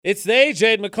It's the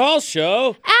AJ McCall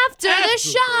show. After the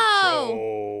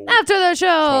show. After the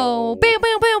show. Pew,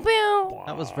 pew, pew, pew.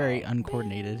 That was very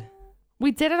uncoordinated.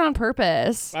 We did it on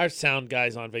purpose. Our sound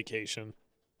guy's on vacation.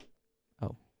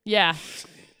 Oh. Yeah.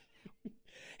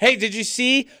 Hey, did you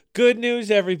see? Good news,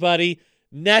 everybody.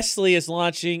 Nestle is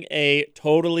launching a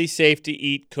totally safe to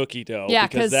eat cookie dough. Yeah,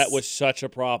 because that was such a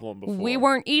problem before. We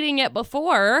weren't eating it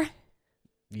before.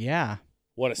 Yeah.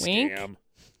 What a Wink. scam.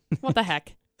 What the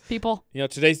heck, people? You know,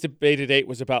 today's debate at 8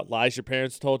 was about lies your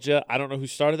parents told you. I don't know who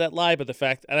started that lie, but the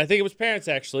fact, and I think it was parents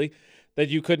actually, that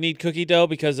you couldn't eat cookie dough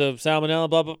because of salmonella,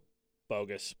 blah, blah.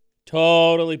 Bogus.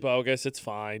 Totally bogus. It's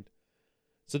fine.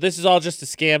 So this is all just a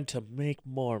scam to make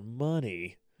more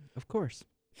money. Of course.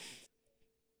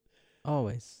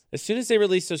 Always. As soon as they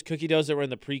released those cookie doughs that were in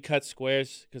the pre-cut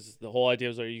squares, because the whole idea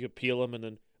was like you could peel them and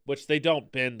then, which they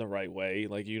don't bend the right way.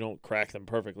 Like you don't crack them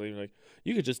perfectly. Like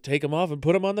you could just take them off and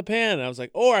put them on the pan. And I was like,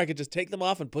 or I could just take them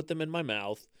off and put them in my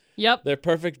mouth. Yep. They're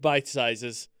perfect bite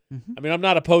sizes. Mm-hmm. I mean, I'm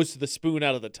not opposed to the spoon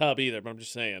out of the tub either, but I'm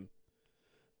just saying.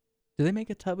 Do they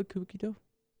make a tub of cookie dough?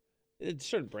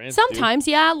 Certain brands Sometimes,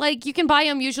 yeah. Like you can buy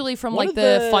them usually from One like of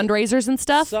the fundraisers and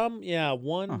stuff. Some, yeah,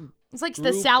 one. Huh. It's like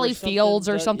the group Sally or something Fields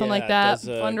or does- something yeah, like that. does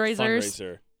a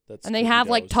Fundraisers. That's And they cookie have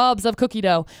like doughs. tubs of cookie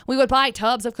dough. We would buy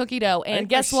tubs of cookie dough. I And think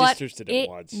guess my what? sisters did it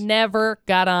once. Never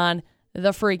got on the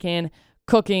freaking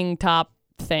cooking top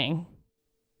thing.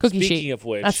 Cookie Speaking sheet. of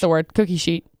which, That's the word. Cookie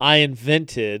sheet. I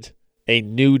invented a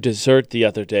new dessert the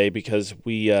other day because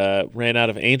we ran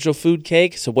out of angel food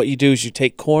cake. So what you do is you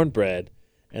take cornbread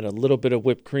and a little bit of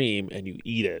whipped cream and you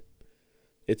eat it.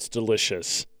 It's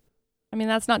delicious. I mean,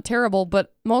 that's not terrible,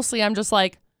 but mostly I'm just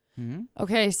like, Mm-hmm.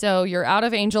 okay, so you're out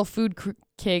of angel food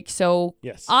cake. So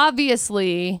Yes.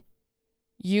 obviously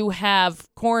you have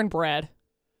cornbread.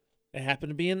 It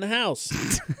happened to be in the house.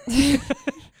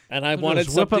 And I wanted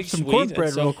Just whip something up some sweet, cornbread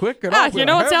and so real quick. And Ah, I'll you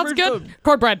know what have sounds me good? some.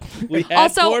 Cornbread. We had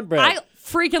Also, cornbread. I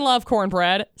freaking love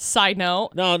cornbread. Side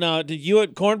note. No,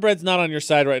 cornbread's not on your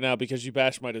side right now because you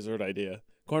bashed my dessert idea.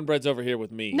 Cornbread's over here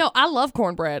with me. No, I love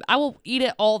cornbread. I will eat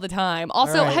it all the time.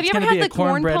 Also, All right, have you it's ever gonna be had a the corn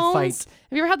cornbread pones? fight.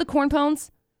 Have you ever had the corn pones?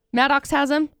 Maddox has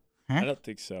them. I don't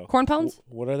think so. Corn pones?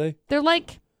 What are they? They're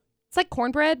like, it's like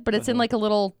cornbread, but it's in Uh-huh. like a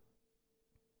little,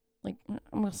 like,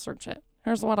 I'm going to search it.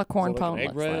 There's what a corn Is it like pone an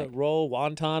egg looks like. roll,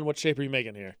 wonton? What shape are you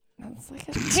making here? It's like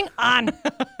hang on.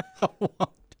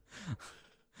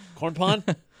 Corn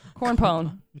pond? Corn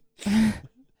pone.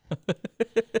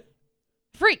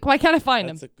 Freak, why can't I find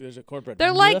them? There's a cornbread.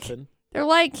 They're like- muffin. They're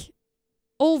like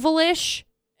ovalish,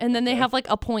 and then they Okay. have like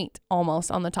a point almost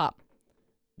on the top.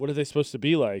 What are they supposed to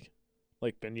be like?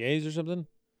 Like beignets or something?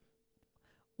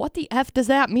 What the F does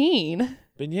that mean?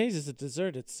 Beignets is a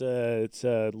dessert. It's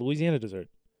Louisiana dessert.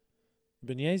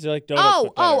 Beignets are like donuts.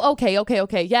 with better.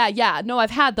 Okay. Yeah. No,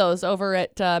 I've had those over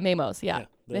at Mamo's. Yeah, they're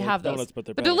they like have those. donuts, but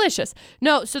they're They're better. delicious.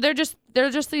 No, so they're just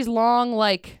these long,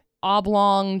 like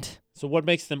oblonged. So what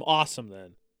makes them awesome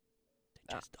then?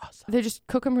 Just awesome. They just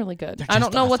cook them really good. They're I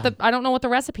don't just know awesome. I don't know what the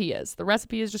recipe is. The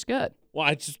recipe is just good. Well,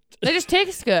 I just They just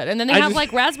taste good, and then they I have just-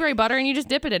 like raspberry butter, and you just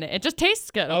dip it in it. It just tastes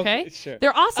good. Okay, sure.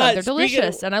 they're awesome. They're Speaking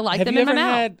delicious, of- and I like have them you in my ever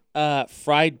mouth. had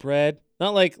fried bread?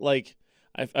 Not like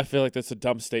I feel like that's a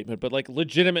dumb statement, but like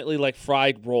legitimately like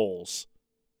fried rolls.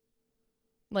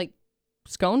 Like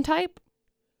scone type.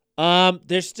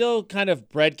 They're still kind of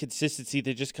bread consistency.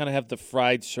 They just kind of have the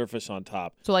fried surface on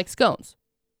top. So like scones.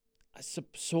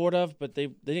 Sort of, but they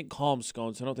didn't call them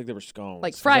scones. I don't think they were scones.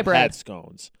 Like 'cause fry I've bread. had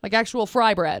scones. Like actual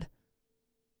fry bread.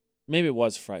 Maybe it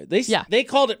was fried. Yeah. They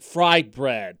called it fried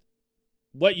bread.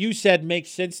 What you said makes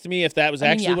sense to me if that was I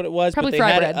mean, actually yeah, what it was. probably But they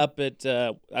fried had bread. it up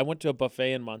at. I went to a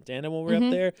buffet in Montana when we were Mhm.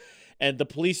 up there, and the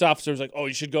police officer was like, "Oh,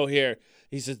 you should go here."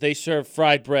 He says they serve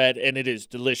fried bread and it is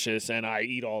delicious, and I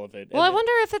eat all of it. Well, I And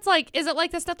wonder if it's like, is it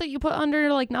like the stuff that you put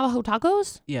under like Navajo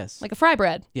tacos, Yes. like a fry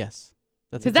bread? Yes.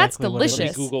 That's 'Cause that's what it is. Let me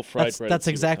delicious. Google fried That's, bread. that's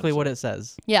exactly what it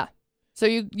says. Yeah. So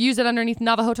you use it underneath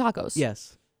Navajo tacos.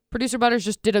 Yes, Producer Butterz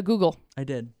just did a Google. I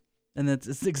did. And it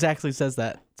exactly says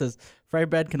that. It says fried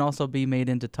bread can also be made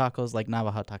into tacos like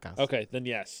Navajo tacos. Okay, then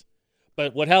yes.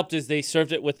 But what helped is they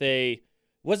served it with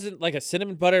wasn't like a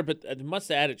cinnamon butter, but it must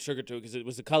have added sugar to it because it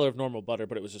was the color of normal butter,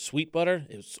 but it was a sweet butter.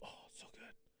 It was so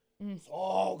good. Mm.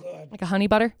 So good. Like a honey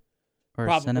butter. Or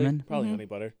Probably, cinnamon. Probably Mhm. honey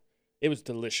butter. It was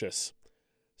delicious.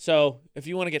 So if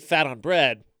you want to get fat on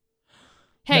bread,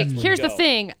 Hey, That's where here's you the go.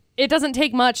 thing. It doesn't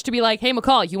take much to be like, hey,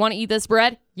 McCall, you want to eat this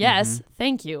bread? Yes.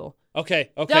 Thank you.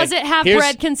 okay. Does it have Here's-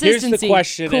 bread consistency? Here's the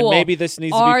question, Cool. and maybe this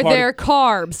needs to Are be part there of.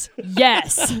 carbs?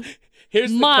 Yes.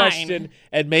 Here's the mine? question,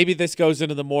 and maybe this goes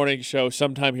into the morning show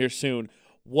sometime here soon.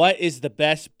 What is the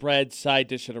best bread side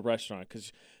dish at a restaurant?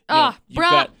 Because you've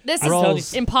got- this I'm telling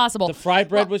is you, impossible. The fried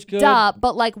bread was good. Duh,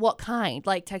 but like what kind?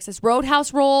 Like Texas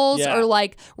Roadhouse rolls Yeah. or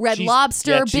like Red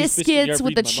Lobster cheese biscuits You're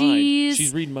with the reading my mind. cheese?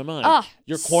 She's reading my mind. Ah,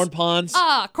 Your corn ponds.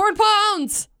 Corn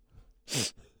pones.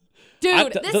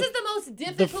 Dude, The this is the most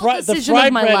difficult the decision fried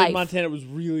of my bread life. in Montana was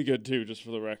really good too, just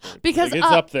for the record. Because like, it's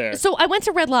up there. So I went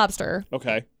to Red Lobster,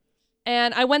 Okay.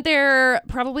 and I went there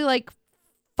probably like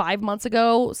 5 months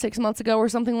ago, 6 months ago, or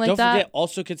something like Don't that. forget,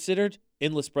 also considered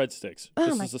endless breadsticks. Oh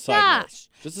Just my as a side note. gosh.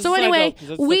 Just as So a side anyway, note, 'cause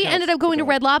that still we counts. ended up going to Okay.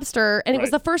 Red Lobster, and it was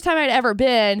Right. the first time I'd ever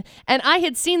been. And I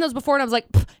had seen those before, and I was like,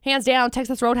 hands down,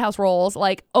 Texas Roadhouse rolls,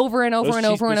 like over and over Those and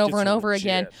cheese over and over and biscuits over are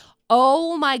again. legit.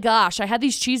 Oh my gosh. I had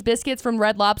these cheese biscuits from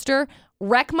Red Lobster.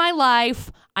 Wreck my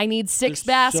life. I need 6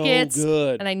 They're baskets, so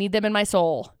good. and I need them in my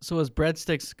soul. So is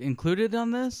breadsticks included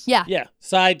on this? Yeah. Yeah,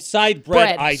 side bread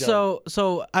Bread. item.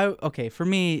 Okay, for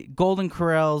me, Golden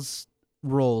Corral's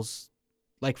rolls,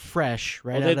 like fresh,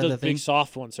 right they out have of those the thing, big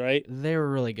soft ones, right? they were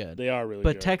really good. They are really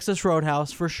But good. Texas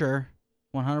Roadhouse for sure,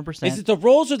 100%. Is it the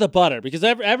rolls or the butter? Because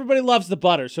everybody loves the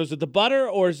butter. So is it the butter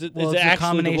or is it, Well, is it it's a actually the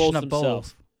combination rolls of themselves?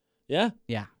 both. Yeah?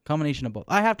 Yeah, combination of both.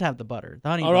 I have to have the butter. The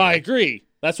honey Oh, butter. I agree.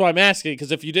 That's why I'm asking.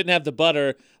 Because if you didn't have the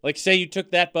butter, like say you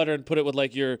took that butter and put it with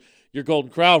like your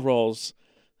Golden Corral rolls,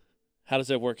 how does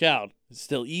that work out? Is it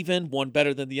still even? One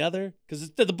better than the other?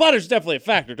 Because the butter's definitely a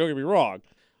factor. Don't get me wrong.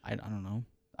 I don't know.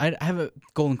 I haven't.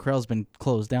 Golden Corral's been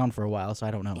closed down for a while, so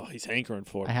I don't know. Oh, he's hankering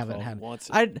for it. I haven't Oh, he had. wants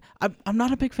it. I'm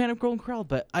not a big fan of Golden Corral,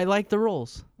 but I like the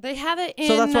rolls. They have it in.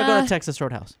 So that's why I go to Texas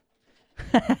Roadhouse.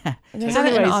 They have it in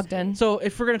anyways, Ogden. So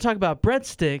if we're gonna talk about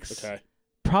breadsticks, Okay.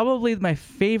 probably my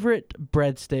favorite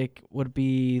breadstick would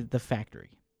be the factory.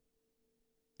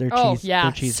 Their Oh cheese, yeah,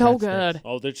 their cheese so breadsticks. good.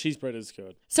 Oh, their cheese bread is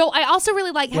good. So I also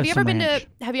really like. Have With you ever some been ranch.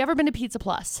 to? Have you ever been to Pizza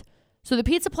Plus? So the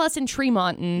Pizza Plus in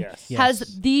Tremonton Yes. Yeah. has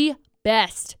Yes. the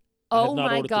best. I have Oh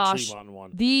not my ordered gosh, the Tremont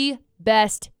one. the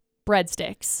best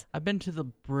breadsticks. I've been to the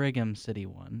Brigham City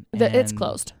one. It's and-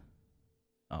 closed.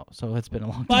 Oh, so it's been a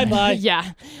long Bye time. bye.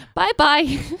 Yeah. Bye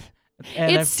bye.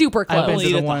 And It's super I've been close. to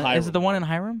Eat the at the one. Is Hiram it the one in one.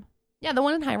 Hiram? Yeah, the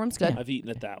one in Hiram's good. I've eaten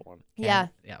at that one. Yeah.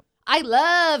 Yeah. I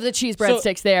love the cheese So,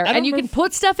 breadsticks there. I don't And you can remember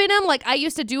put stuff in them. Like I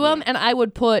used to do them, Yeah. and I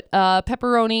would put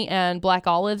pepperoni and black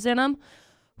olives in them.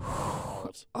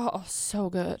 Oh, so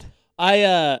good.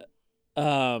 I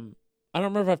don't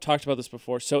remember if I've talked about this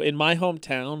before. So in my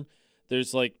hometown,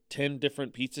 there's like 10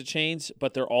 different pizza chains,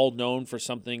 but they're all known for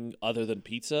something other than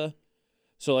pizza.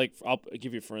 So like I'll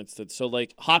give you for instance. So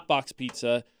like Hot Box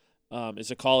Pizza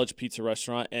is a college pizza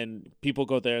restaurant, and people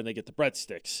go there and they get the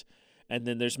breadsticks. And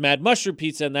then there's Mad Mushroom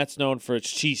Pizza, and that's known for its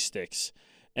cheese sticks.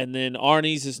 And then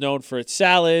Arnie's is known for its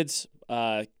salads.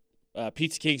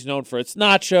 Pizza King's known for its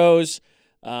nachos.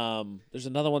 There's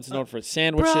another one's known for its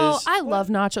sandwiches. Bro, I love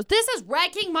nachos. This is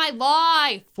wrecking my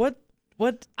life.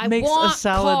 What I makes want a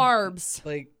salad carbs.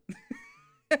 like?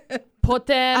 Put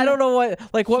them. I don't know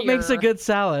what makes a here. good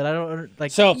salad. I don't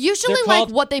like. So Usually they're like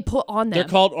called- what they put on them. They're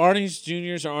called Arnie's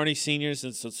Juniors or Arnie's Seniors,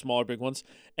 and so smaller, big ones.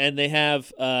 And they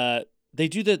have they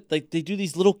do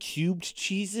these little cubed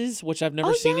cheeses, which I've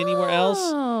never seen anywhere else.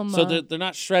 So they're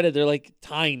not shredded; they're like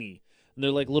tiny, and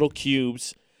they're like little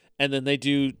cubes. And then they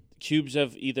do cubes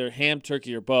of either ham,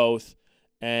 turkey, or both.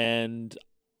 And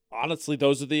honestly,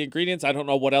 those are the ingredients. I don't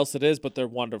know what else it is, but they're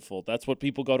wonderful. That's what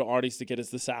people go to Arnie's to get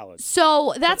is the salad.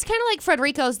 So that's kind of like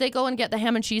Frederico's. They go and get the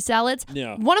ham and cheese salads.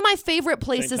 Yeah. One of my favorite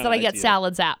places kind that of I get idea.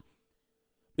 salads at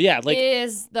But yeah, like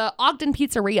is the Ogden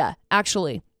Pizzeria,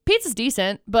 actually. Pizza's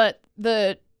decent, but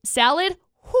the salad,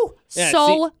 whew, Yeah, so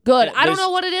see, good. yeah, I don't there's- know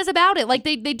what it is about it. Like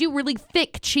they do really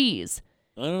thick cheese.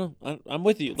 I don't know. I'm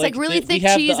with you. It's like really we thick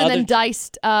have the cheese and then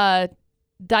other-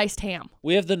 diced ham.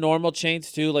 We have the normal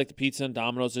chains too, like the pizza and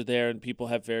Domino's are there, and people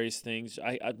have various things.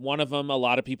 I one of them a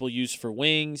lot of people use for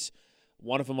wings.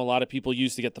 One of them a lot of people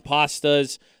use to get the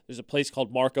pastas. There's a place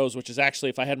called Marco's, which is actually,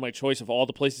 if I had my choice of all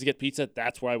the places to get pizza,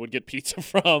 that's where I would get pizza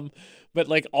from. But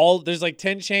like there's like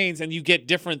 10 chains, and you get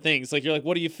different things. Like you're like,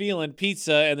 what are you feeling?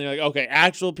 Pizza, and they're like, okay,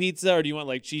 actual pizza, or do you want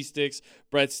like cheese sticks,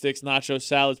 breadsticks, nacho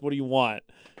salads? What do you want?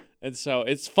 And so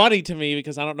it's funny to me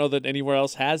because I don't know that anywhere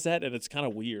else has that, and it's kind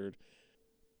of weird.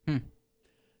 Because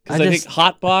I think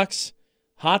Hot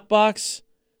Box,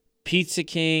 Pizza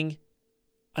King,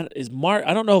 I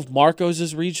don't know if Marco's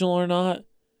is regional or not.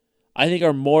 I think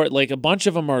are more like a bunch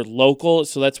of them are local,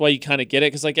 so that's why you kind of get it.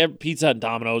 Because like Pizza and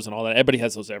Domino's and all that, everybody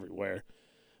has those everywhere.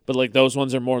 But like those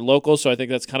ones are more local, so I think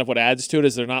that's kind of what adds to it.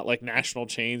 Is they're not like national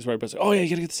chains where everybody's like, oh yeah, you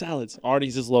gotta get the salads.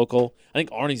 Arnie's is local. I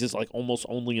think Arnie's is like almost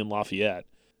only in Lafayette.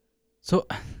 So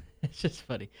it's just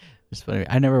funny. It's funny.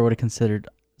 I never would have considered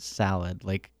salad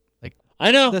like. I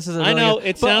know. This is a I really know. good-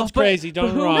 It but- sounds but- crazy. Don't but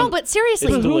get me who- wrong. No, but seriously,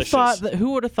 It's But delicious.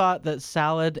 who would have thought that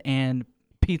salad and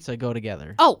pizza go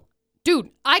together. Oh, dude,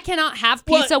 I cannot have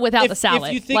pizza without the salad.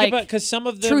 If you think about, because some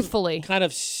of them truthfully, kind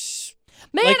of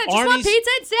man, like I just want pizza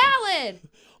and salad.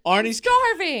 Arnie's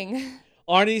Starving.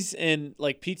 Arnie's and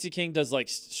like Pizza King does like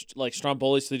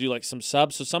stromboli, so they do like some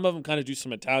subs. So some of them kind of do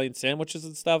some Italian sandwiches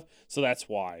and stuff. So that's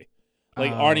why.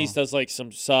 Like Arnie's does like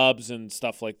some subs and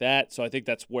stuff like that. So I think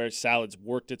that's where salads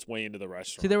worked its way into the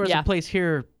restaurant. See, there was a place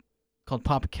here called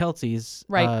Papa Kelsey's,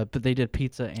 right? But they did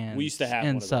pizza and we used to have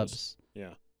and one of subs. Those.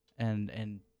 Yeah,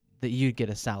 and that you'd get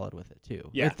a salad with it too.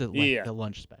 Yeah, with the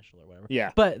lunch special or whatever.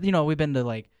 Yeah, but we've been to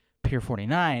like Pier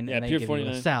 49, and they Pier give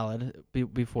 49. you a salad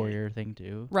before your thing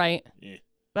too. Right. Yeah.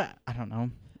 But I don't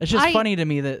know. It's just funny to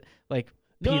me that like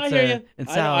pizza I hear you. and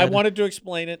salad. I wanted to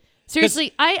explain it.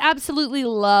 Seriously, I absolutely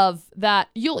love that.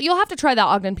 You'll have to try that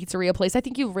Ogden Pizzeria place. I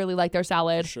think you really like their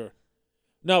salad. Sure.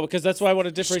 No, because that's why I want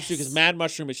to differentiate. Because Mad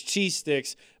Mushroom is cheese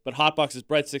sticks, but Hot Box is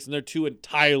breadsticks, and they're two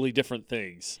entirely different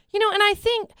things. And I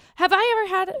think, have I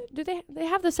ever had? Do they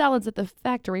have the salads at the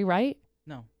factory? Right?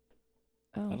 No.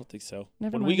 Oh. I don't think so.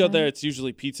 Never when mind we go then. there, it's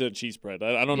usually pizza and cheese bread.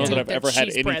 I don't know that I've Their ever had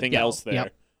cheese bread, anything though. else there.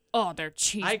 Yep. Oh, their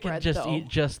cheese I bread, could just though. eat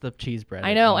just the cheese bread.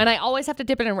 I know, and I always have to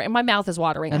dip it in. My mouth is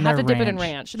watering. And I have to their dip it in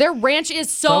ranch. ranch. Their ranch is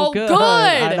so good.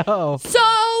 I know.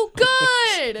 So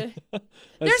good.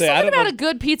 There's say, I something don't about know- a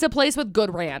good pizza place with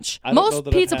good ranch. I don't know Most that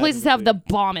I've pizza had places anything. have the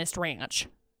bombest ranch.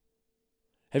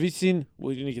 Have you seen?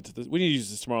 We need to get to this. We need to use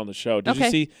this tomorrow on the show. Did you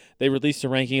Okay. see they released a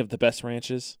ranking of the best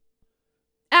ranches?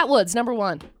 Atwood's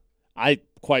 #1. I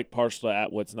quite partial to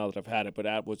Atwood's now that I've had it, but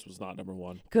Atwood's was not number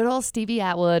one. Good old Stevie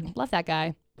Atwood. Love that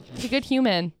guy. He's a good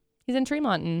human. He's in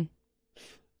Tremonton.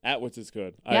 Atwood's is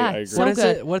good. Yeah, I agree. so What is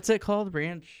good. it? What's it called?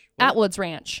 Ranch? What? Atwood's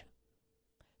Ranch.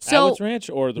 So Atwood's Ranch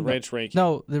or the ranch ranking?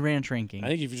 No, the ranch ranking. I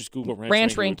think if you just Google ranch,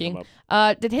 ranch ranking, ranking. it would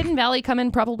come Did Hidden Valley come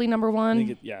in probably up. I #1? think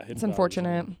Hidden It's Valley was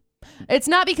unfortunate. one. It's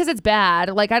not because it's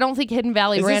bad. Like, I don't think Hidden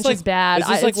Valley Is this Ranch like- is bad. Is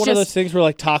this like it's one just, of those things where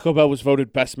like Taco Bell was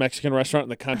voted best Mexican restaurant in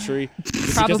the country?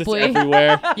 Just Probably. Because it's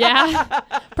everywhere. Yeah,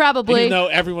 probably. Even though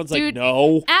everyone's Dude, like,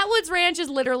 no. Atwood's Ranch is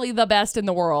literally the best in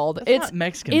the world. That's It's not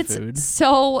Mexican it's food.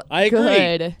 so I agree.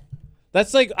 good.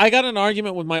 That's like I got an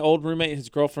argument with my old roommate and his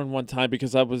girlfriend one time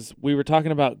because we were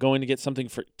talking about going to get something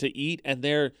to eat, and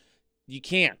you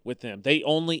can't with them. They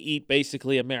only eat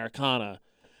basically Americana.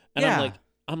 And Yeah.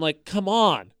 I'm like, come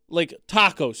on. Like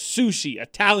tacos, sushi,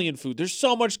 Italian food. There's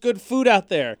so much good food out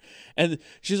there. And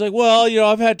she's like, well,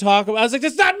 I've had taco. I was like,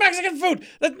 that's not Mexican food.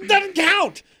 That doesn't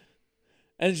count.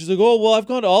 And she's like, oh, well, I've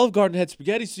gone to Olive Garden and had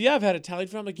spaghetti. So, yeah, I've had Italian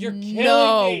food. I'm like, you're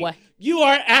killing me. You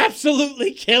are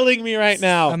absolutely killing me right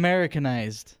now.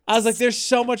 Americanized. I was like, there's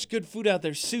so much good food out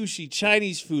there. Sushi,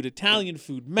 Chinese food, Italian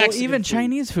food, Mexican Well, even food.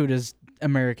 Chinese food is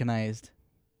Americanized.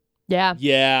 Yeah,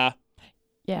 Yeah,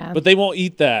 yeah. but they won't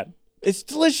eat that. It's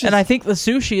delicious. And I think the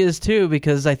sushi is too,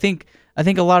 because I think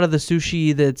a lot of the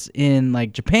sushi that's in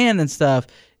like Japan and stuff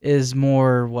is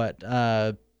more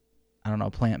I don't know,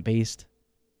 plant based.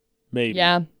 Maybe.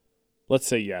 Yeah. Let's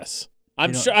say yes.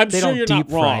 I'm They sure don't you're deep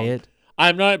not wrong. fry it.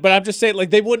 I'm not, but I'm just saying,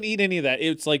 like, they wouldn't eat any of that.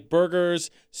 It's like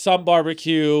burgers, some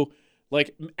barbecue,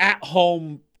 like at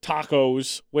home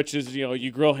tacos, which is, you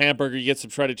grill hamburger, you get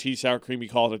some shredded cheese, sour cream, you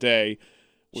call it a day.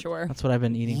 Sure. That's what I've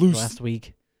been eating for Loose. the last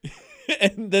week.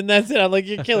 And then that's it. I'm like,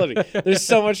 you're killing me. There's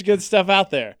so much good stuff out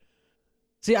there.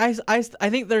 See, I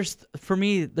think there's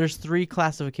 3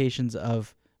 classifications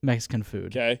of Mexican food.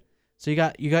 Okay. So you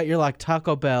got your like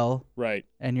Taco Bell, Right.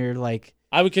 and you're like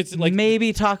I would consider like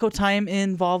maybe Taco Time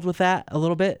involved with that a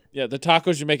little bit. yeah, the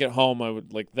tacos you make at home, I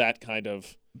would like that kind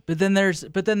of. But then there's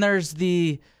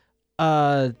the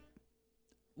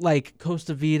like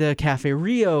Costa Vida Cafe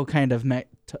Rio kind of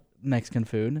Mexican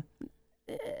food.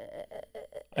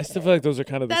 I still feel like those are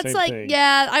kind of the That's same like, thing.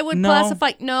 yeah, I would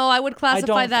classify. No, I would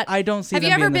classify that. I don't see. Have you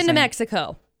them ever being the been to same.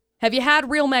 Mexico? Have you had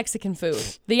real Mexican food?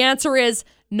 The answer is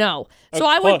no. So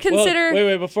Okay, I would consider.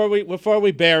 Wait, before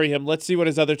we bury him, let's see what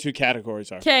his other 2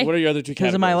 categories are. 'Kay. What are your other 2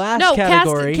 categories? Because of my last No,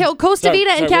 category. Costa Sorry, Vida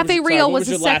and sorry, what Cafe was- Rio what was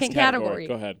the your last second category.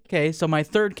 Go ahead. Okay, so my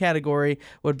third category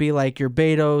would be like your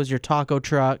Betos, your taco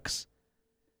trucks,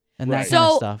 and that Right. kind of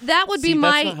So stuff. that would be See, that's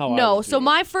my not how I no. would So do it.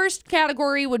 my first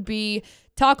category would be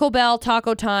Taco Bell,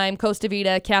 Taco Time, Costa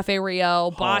Vida, Cafe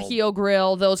Rio, Bajío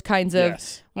Grill, those kinds of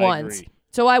Yes, I ones. agree.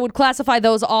 So I would classify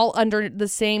those all under the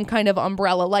same kind of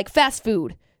umbrella, like fast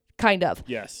food, kind of.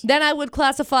 Yes. Then I would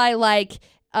classify like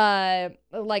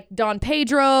Don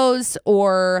Pedro's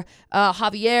or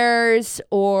Javier's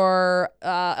or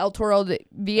El Toro de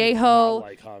Viejo. Not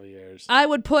like Javier's. I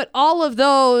would put all of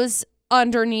those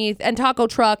underneath, and taco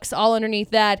trucks all underneath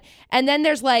that. And then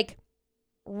there's like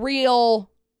real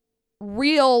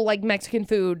like Mexican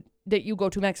food that you go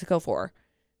to Mexico for.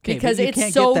 Okay, because but you it's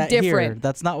can't so get that here. different.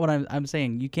 That's not what I'm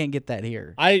saying. You can't get that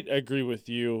here. I agree with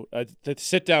you. The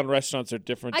sit-down restaurants are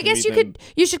different. I to guess me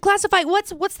you should classify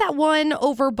what's that one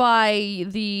over by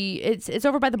the it's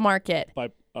over by the market. I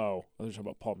was talking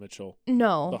about Paul Mitchell.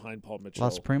 No. Behind Paul Mitchell.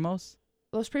 Los Primos?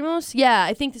 Los Primos? Yeah,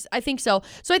 I think so.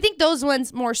 So I think those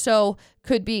ones more so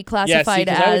could be classified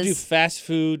as I would do as fast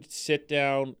food, sit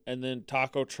down, and then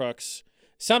taco trucks.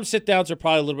 Some sit downs are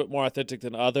probably a little bit more authentic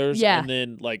than others. Yeah. And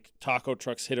then like taco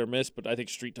trucks hit or miss, but I think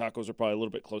street tacos are probably a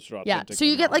little bit closer to yeah. authentic. So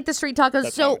you than get like the street tacos.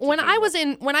 That's So how when I was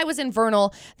it's in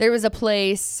Vernal, there was a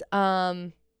place.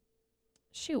 What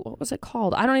was it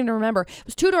called? I don't even remember. It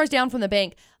was 2 doors down from the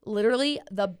bank. Literally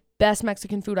the best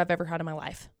Mexican food I've ever had in my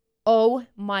life. Oh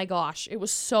my gosh, it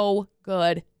was so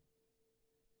good,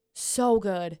 so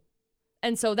good.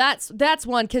 And so that's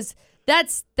one because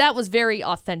that was very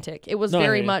authentic. It was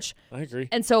very much. I agree.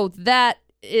 And so that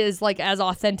is like as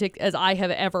authentic as I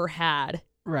have ever had.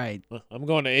 Right. I'm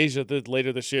going to Asia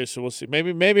later this year, so we'll see.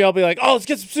 Maybe I'll be like, oh, let's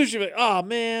get some sushi. Like, oh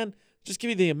man, just give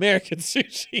me the American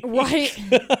sushi. Right.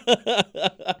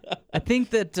 I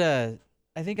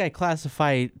think I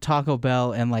classify Taco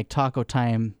Bell and like Taco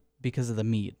Time because of the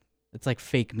meat. It's like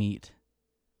fake meat.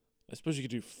 I suppose you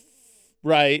could do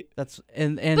right. That's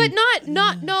and But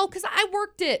no, because I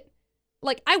worked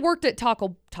at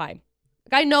Taco Time.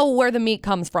 Like, I know where the meat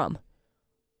comes from.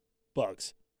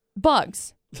 Bugs.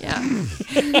 Yeah.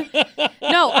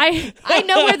 No, I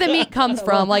know where the meat comes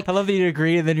from. Like, I love that you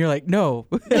agree, and then you're like, no.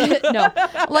 no,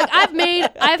 like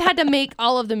I've had to make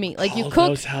all of the meat. Like you Paul cook.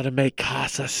 knows how to make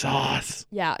casa sauce.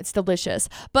 Yeah, it's delicious.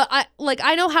 But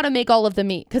I know how to make all of the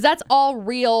meat because that's all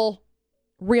real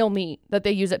meat that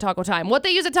they use at Taco Time. What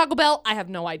they use at Taco Bell, I have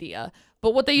no idea.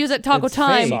 But what they use at Taco It's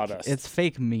Time, fake. It's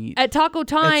fake meat. at Taco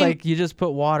Time, It's like you just put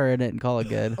water in it and call it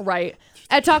good. right?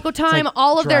 At Taco Time, like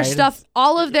all of their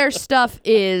dried. stuff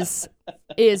is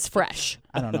fresh.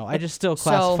 I don't know. I just still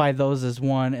classify those as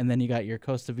one, and then you got your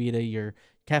Costa Vida, your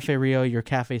Cafe Rio, your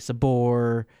Cafe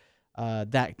Sabor,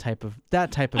 that type of I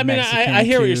mean, Mexican I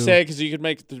hear what you're too. saying because you could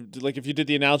make like if you did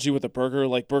the analogy with a burger,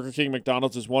 like Burger King,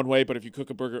 McDonald's is one way, but if you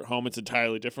cook a burger at home, it's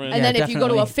entirely different. And Yeah, then if you go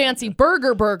to a definitely. fancy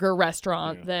burger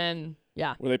restaurant, Yeah. then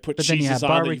yeah. Where they put But then you cheeses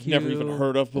have on that you've never barbecue. even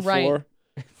heard of before.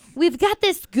 Right. We've got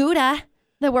this Gouda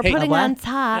that we're Hey, putting what? on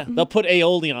top. Yeah, they'll put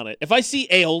aioli on it. If I see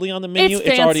aioli on the menu, It's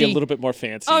it's already a fancy. little bit more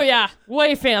fancy. Oh yeah,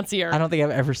 way fancier. I don't think I've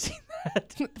ever seen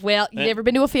that Well, you've never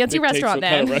been to a fancy Dictates restaurant what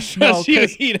kind of then. restaurants No, you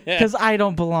 'cause- eat at. because I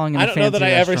don't belong in a I don't know fancy that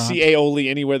I ever restaurant. see aioli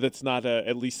anywhere that's not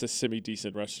at least a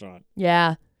semi-decent restaurant.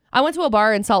 Yeah. I went to a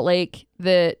bar in Salt Lake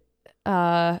that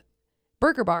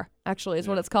Burger Bar actually is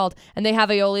what it's called, and they have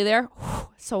aioli there. Whew,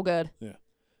 so good.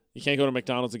 You can't go to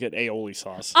McDonald's and get aioli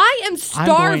sauce. I am I'm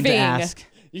starving. going to ask.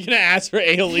 You're going to ask for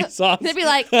aioli sauce? They'd be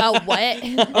like,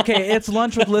 what? Okay, it's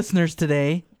lunch with listeners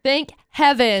today, Thank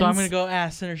heavens. so I'm going to go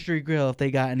ask Center Street Grill if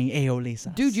they got any aioli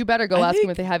sauce. Dude, you better go I ask them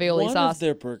think if they have aioli one sauce. of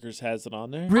their burgers has it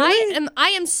on there. Really? I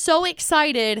am so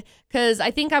excited because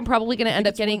I think I'm probably going to end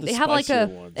up it's one getting. of the They have like spicier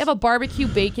ones. they have a barbecue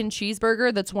bacon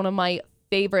cheeseburger that's one of my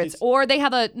favorites. Or they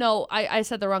have I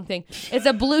said the wrong thing. It's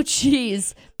a blue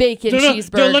cheese bacon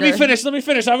cheeseburger. No, let me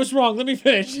finish. I was wrong. Let me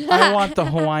finish. I want the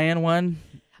Hawaiian one.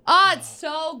 Oh, it's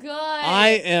so good.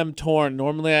 I am torn.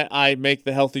 Normally, I make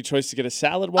the healthy choice to get a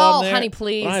salad while I'm there. honey,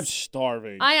 please. But I'm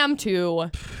starving. I am too.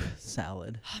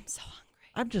 Salad. I'm so hungry.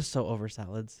 I'm just so over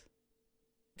salads.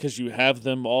 Because you have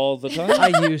them all the time.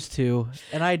 I used to,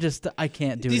 and I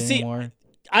can't do You it see, anymore.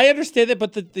 I understand that,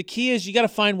 but the key is you got to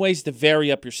find ways to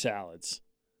vary up your salads.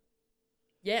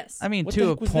 Yes. I mean, What the to a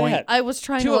heck was point. that? I was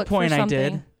trying to to a look point for I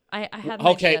something. did. I had an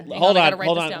Okay, idea. Hang hold I on, gotta write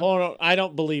hold this on, down. hold on. I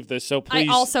don't believe this, so please.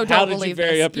 also how don't did you believe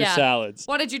vary this. up your Yeah. salads?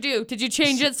 What did you do? Did you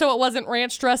change it so it wasn't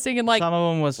ranch dressing and like Some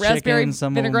of them was raspberry chicken,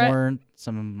 some vinaigrette? of them weren't,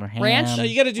 some of them were ham. Ranch? No,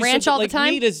 you got to do Ranch something all the like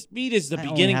time? meat is the I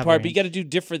only beginning have part, but ranch. you got to do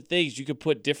different things. You could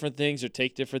put different things or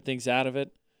take different things out of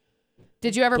it.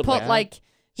 Did you ever Put, put like, like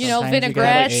Sometimes you gotta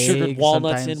vinaigrette? have sugared eggs,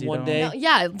 walnuts sometimes in you one don't. day. No,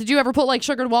 yeah. Did you ever put like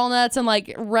sugared walnuts and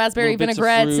like raspberry Little bits of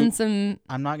vinaigrettes fruit. and some?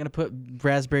 I'm not going to put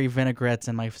raspberry vinaigrettes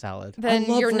in my salad. Then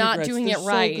love you're not vinaigrettes. doing They're it so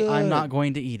right. good. I'm not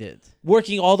going to eat it.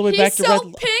 Working all the way back He's to so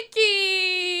red.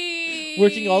 picky.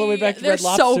 Working all the way back to They're Red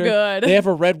Lobster. so good. They have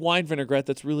a red wine vinaigrette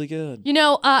that's really good. You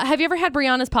know, have you ever had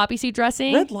Brianna's poppy seed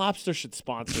dressing? Red Lobster should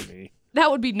sponsor me. That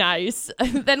would be nice.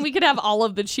 Then we could have all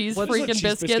of the cheese Let's have freaking cheese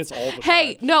biscuits. biscuits all the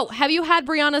Hey, time. no, have you had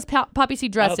Brianna's poppy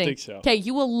seed dressing? think so. Okay,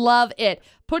 you will love it.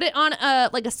 Put it on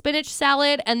like a spinach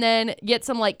salad and then get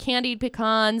some like candied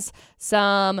pecans,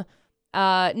 some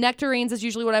nectarines is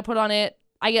usually what I put on it.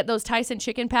 I get those Tyson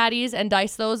chicken patties and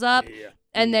dice those up. Yeah.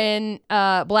 And then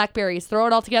blackberries. Throw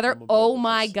it all together. I'm on board Oh with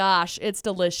my this. gosh, it's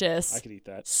delicious. I could eat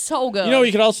that. So good. You know what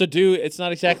you could also do? It's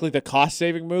not exactly the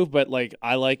cost-saving move, but like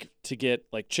I like to get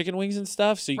like chicken wings and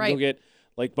stuff. So you can go get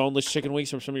like boneless chicken wings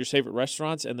from some of your favorite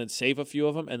restaurants and then save a few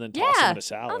of them and then toss them in a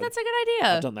salad. Oh, that's a good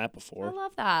idea. I've done that before. I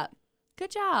love that.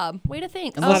 Good job. Way to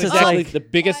think. It's not it's exactly like- the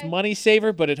biggest money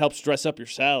saver, but it helps dress up your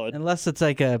salad. Unless it's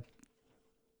like a,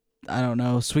 I don't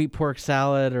know, sweet pork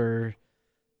salad or,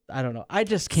 I don't know. I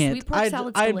just can't. Sweet pork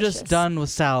salad's I'm delicious. just done with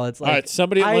salads. Like, All right,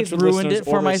 somebody at I Lunch with ruined Listeners it for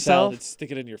order a myself. salad,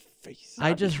 stick it in your face.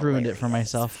 I just ruined it for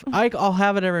myself. I'll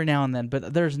have it every now and then,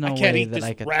 but there's no I can't way eat that this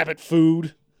I could. rabbit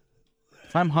food.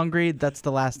 If I'm hungry, that's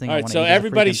the last thing All I right, want to so eat. is a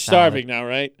everybody's freaking salad. starving now,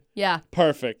 right? Yeah.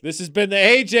 Perfect. This has been the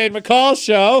AJ McCall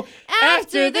Show.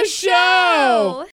 After the show.